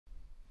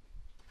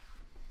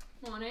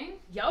Morning.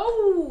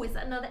 Yo, is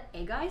that another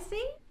egg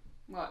icing?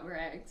 What, we're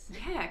eggs?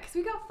 Yeah, because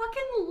we got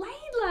fucking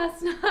laid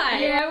last night.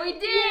 Yeah, we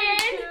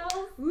did! Yeah,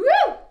 girls. Woo!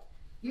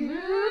 You're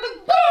the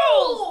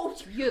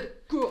girls! You're the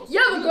girls!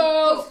 You're the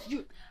girls!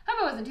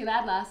 Hope it wasn't too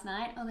bad last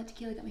night. All the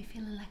tequila got me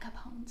feeling like a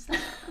porn star.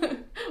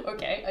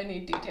 Okay, I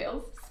need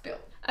details. Spill.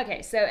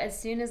 Okay, so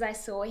as soon as I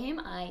saw him,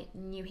 I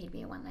knew he'd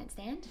be a one-night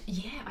stand.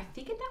 Yeah, I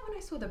figured that when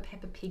I saw the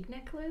Peppa Pig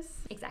necklace.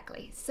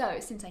 Exactly. So,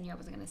 since I knew I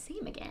wasn't going to see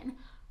him again,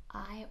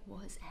 I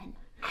was an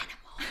animal.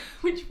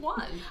 Which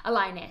one? A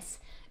lioness.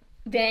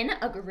 Then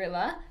a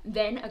gorilla,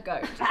 then a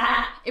goat.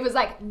 It was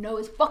like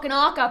Noah's fucking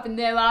Ark up in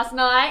there last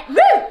night.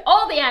 Woo!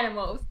 All the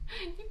animals.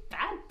 You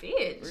bad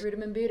bitch. Root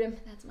him and boot him.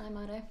 That's my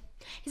motto.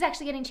 He's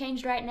actually getting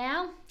changed right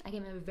now. I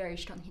gave him a very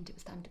strong hint it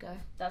was time to go.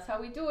 That's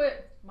how we do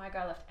it. My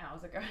guy left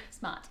hours ago.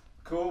 Smart.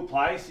 Cool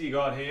place you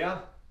got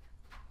here.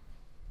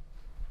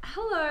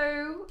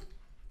 Hello,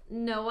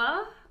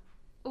 Noah.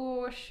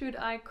 Or should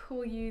I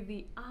call you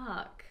the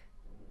Ark?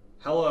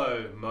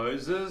 Hello,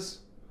 Moses.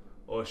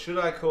 Or should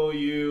I call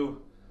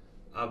you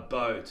a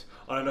boat?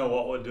 I don't know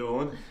what we're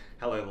doing.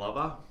 Hello,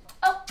 lover.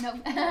 Oh, no.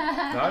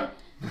 No?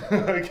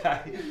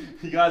 Okay.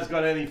 You guys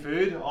got any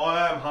food?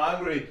 I am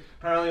hungry.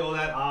 Apparently all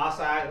that arse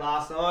I ate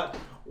last night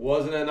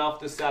wasn't enough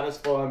to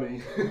satisfy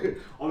me.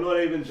 I'm not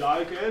even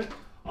joking.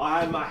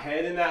 I had my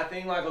head in that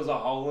thing like it was a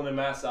hole in a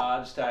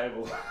massage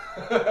table.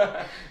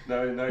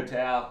 No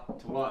towel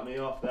to wipe me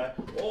off there.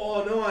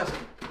 Oh, nice.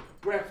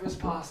 Breakfast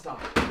pasta.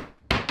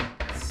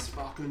 That's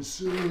fucking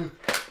sick.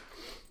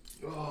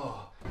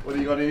 Oh, what do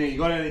you got in here? You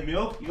got any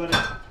milk? Do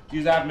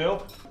you have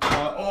milk?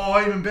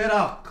 Oh, even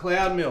better.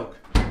 Cloud milk.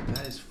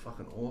 That is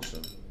fucking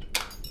awesome.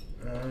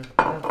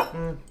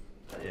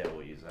 Yeah,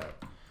 we'll use that.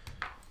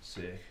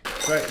 Sick.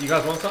 Great, you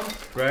guys want some?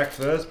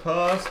 Breakfast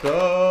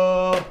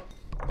pasta.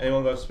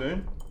 Anyone got a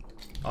spoon?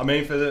 I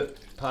mean for the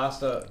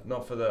pasta,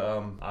 not for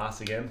the ass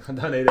again. I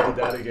don't need to do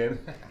that again.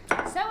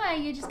 So are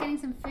you just getting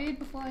some food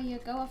before you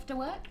go off to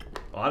work?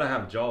 I don't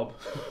have a job.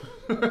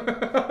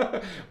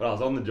 But I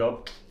was on the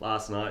job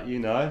last night, you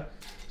know.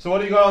 So what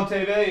do you got on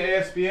TV?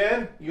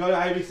 ESPN? You got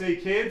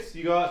ABC Kids?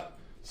 You got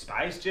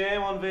Space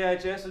Jam on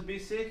VHS would be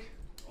sick?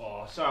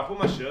 Oh, sorry, I put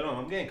my shirt on.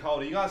 I'm getting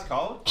cold. Are you guys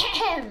cold?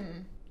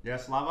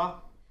 Yes, lover?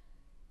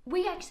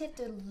 We actually have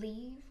to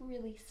leave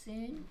really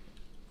soon.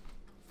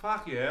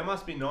 Fuck yeah, it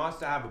must be nice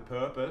to have a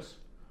purpose.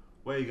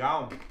 Where you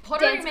going?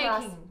 Pottery Dance making.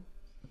 class.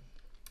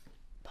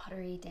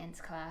 Pottery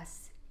dance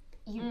class.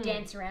 You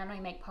dance around when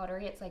you make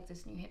pottery. It's like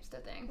this new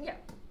hipster thing. Yeah.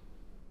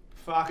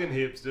 Fucking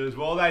hipsters.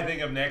 What will they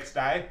think of next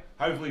day?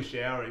 Hopefully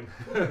showering.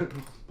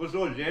 What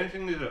sort of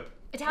dancing is it?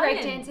 Italian.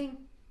 Break dancing.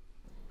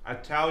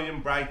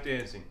 Italian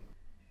breakdancing.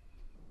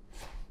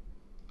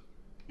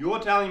 You're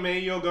telling me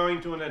you're going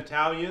to an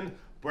Italian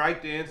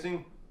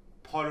breakdancing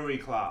pottery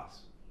class?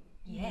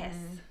 Yes.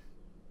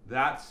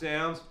 That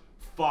sounds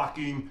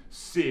fucking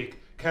sick.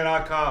 Can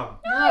I come?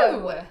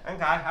 No.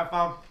 Okay, have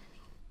fun.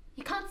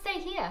 You can't stay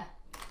here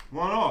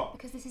Why not?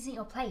 because this isn't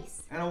your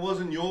place. And it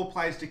wasn't your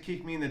place to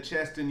kick me in the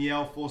chest and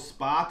yell for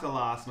Sparta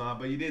last night,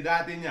 but you did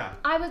that, didn't ya?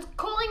 I was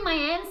calling my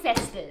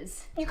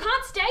ancestors. You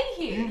can't stay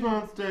here. You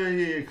can't stay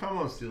here. Come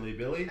on, silly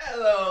Billy.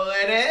 Hello,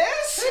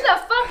 ladies! Who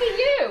the fuck are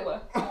you?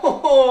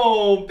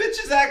 Oh,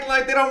 bitches acting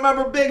like they don't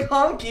remember Big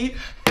Hunky,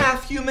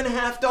 half human,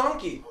 half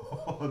donkey.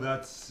 Oh,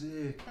 that's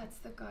sick. That's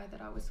the guy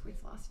that I was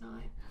with last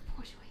night.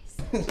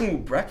 Ooh,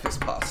 breakfast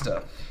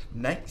pasta.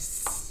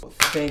 Nice. Well,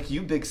 thank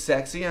you, Big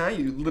Sexy, huh?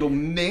 You little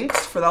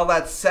minx for all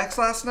that sex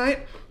last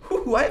night.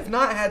 Whew, I have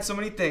not had so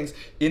many things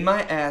in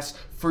my ass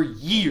for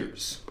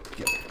years.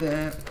 Get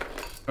that.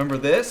 Remember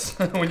this?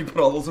 When you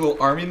put all those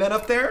little army men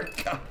up there?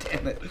 God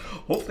damn it.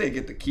 Hopefully I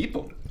get to keep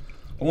them.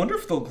 I wonder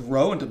if they'll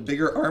grow into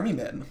bigger army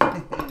men.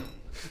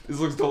 This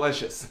looks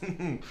delicious.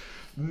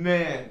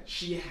 Man,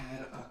 she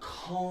had a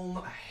comb,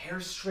 a hair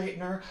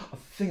straightener, a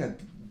thing of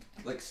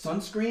like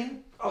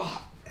sunscreen.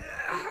 Oh,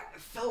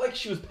 it felt like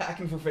she was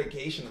packing for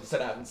vacation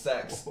instead of having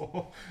sex.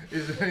 Oh,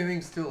 is there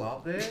anything still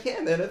up there?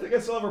 Yeah, man, I think I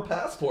still have her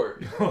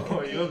passport.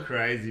 Oh, you're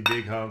crazy,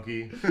 big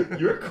hunky.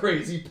 You're a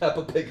crazy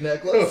Peppa Pig Oh,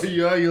 necklace.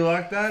 yeah, you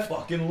like that?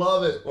 Fucking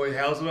love it. Wait,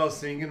 how's what I was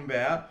thinking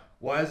about?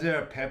 Why is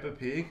there a pepper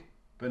pig,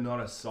 but not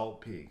a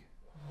salt pig?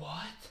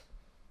 What?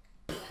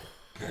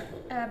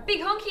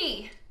 Big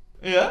Honky.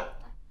 Yeah?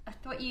 I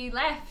thought you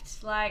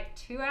left like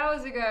 2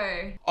 hours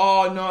ago.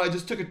 Oh no, I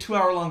just took a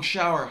 2-hour-long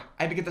shower.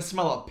 I had to get the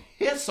smell of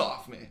piss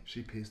off me.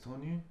 She pissed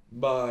on you?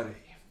 Buddy,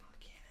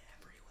 fucking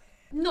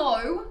everywhere.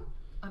 No,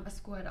 I'm a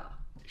squirter.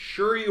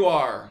 Sure you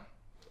are.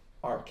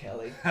 R.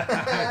 Kelly. Got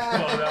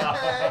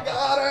her.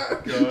 Got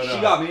her. Got She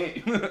her. got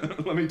me.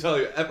 Let me tell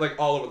you, like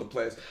all over the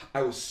place.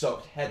 I was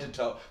soaked head to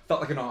toe.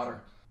 Felt like an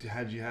otter.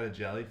 Had you had a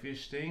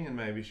jellyfish sting and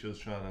maybe she was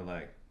trying to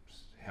like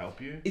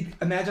help you?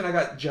 Imagine I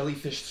got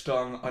jellyfish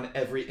stung on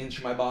every inch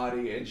of my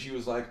body, and she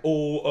was like,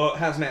 "Oh,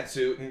 hazmat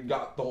suit," and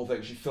got the whole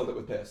thing. She filled it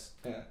with piss.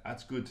 Yeah.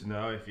 That's good to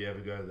know if you ever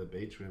go to the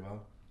beach river.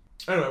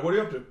 Anyway, what are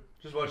you up to?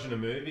 Just watching a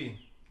movie.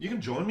 You can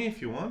join me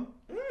if you want.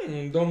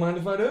 Don't mind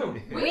if I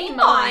do. We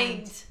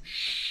mind.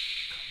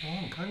 Come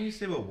on, can't you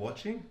see we're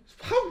watching? It's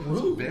How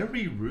rude.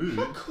 Very rude.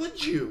 How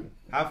could you?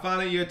 Have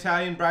fun at your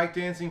Italian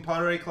breakdancing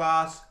pottery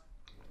class.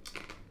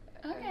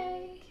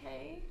 Okay.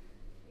 Okay.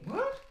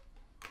 What?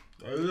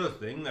 This is a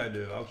thing they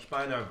do. I'll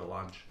explain over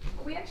lunch.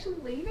 Are we actually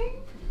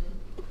leaving?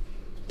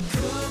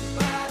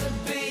 By the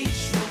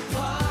beach, we'll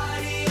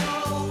party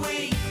all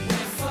week. We're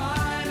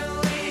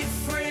finally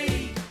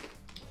free.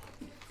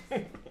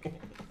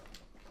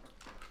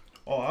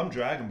 Oh, I'm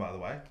Dragon, by the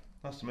way.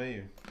 Nice to meet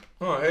you.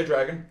 Oh, hey,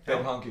 Dragon. Hey,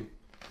 How- Honky.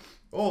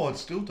 Oh, it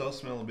still does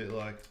smell a bit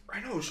like.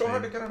 I know, it's so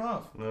hard to get it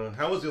off.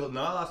 How was your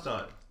night last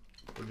night?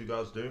 What did you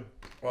guys do?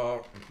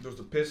 Well, there was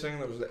the pissing,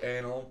 there was the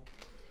anal.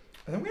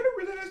 And then we had a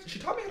really nice... She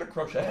taught me how to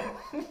crochet.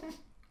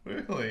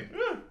 Really?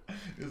 Yeah.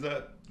 Is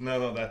that... No,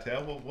 not that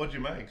terrible. What'd you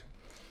make?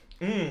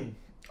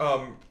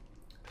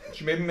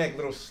 She made me make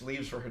little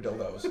sleeves for her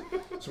dildos.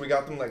 So we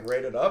got them like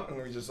rated up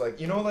and we just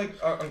like, you know, like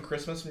on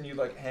Christmas when you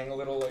like hang a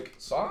little like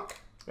sock?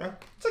 Yeah.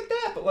 It's like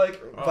that, but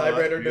like Oh,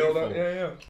 vibrator that's dildo. beautiful. Yeah, yeah.